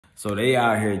So they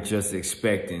out here just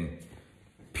expecting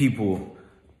people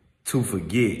to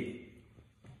forget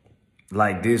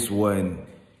like this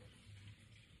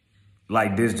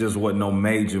just wasn't no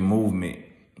major movement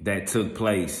that took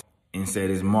place and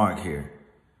set its mark here.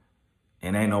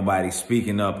 And ain't nobody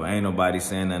speaking up or ain't nobody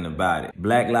saying nothing about it.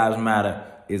 Black Lives Matter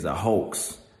is a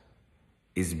hoax.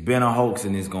 It's been a hoax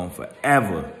and it's gonna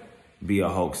forever be a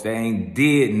hoax. They ain't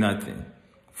did nothing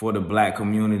for the black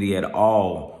community at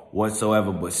all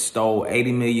whatsoever, but stole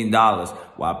 $80 million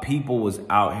while people was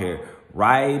out here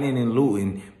rioting and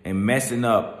looting and messing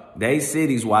up they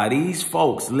cities while these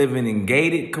folks living in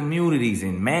gated communities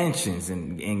and mansions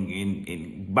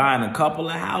and buying a couple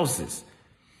of houses.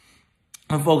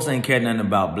 And folks ain't cared nothing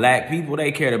about black people.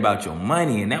 They cared about your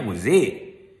money, and that was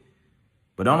it.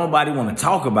 But don't nobody want to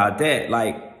talk about that.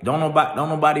 Like, don't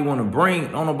nobody want to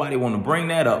bring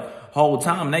that up. Whole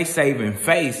time they saving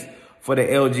face for the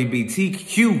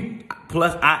LGBTQ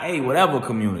plus IA whatever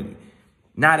community.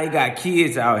 Now they got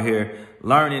kids out here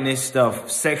learning this stuff,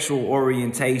 sexual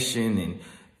orientation and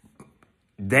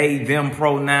they, them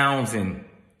pronouns and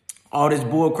all this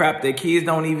bull crap that kids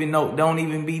don't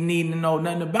even be needing to know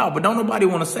nothing about. But don't nobody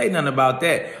want to say nothing about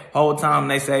that. Whole time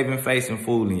they saving face and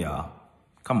fooling y'all.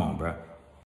 Come on, bro.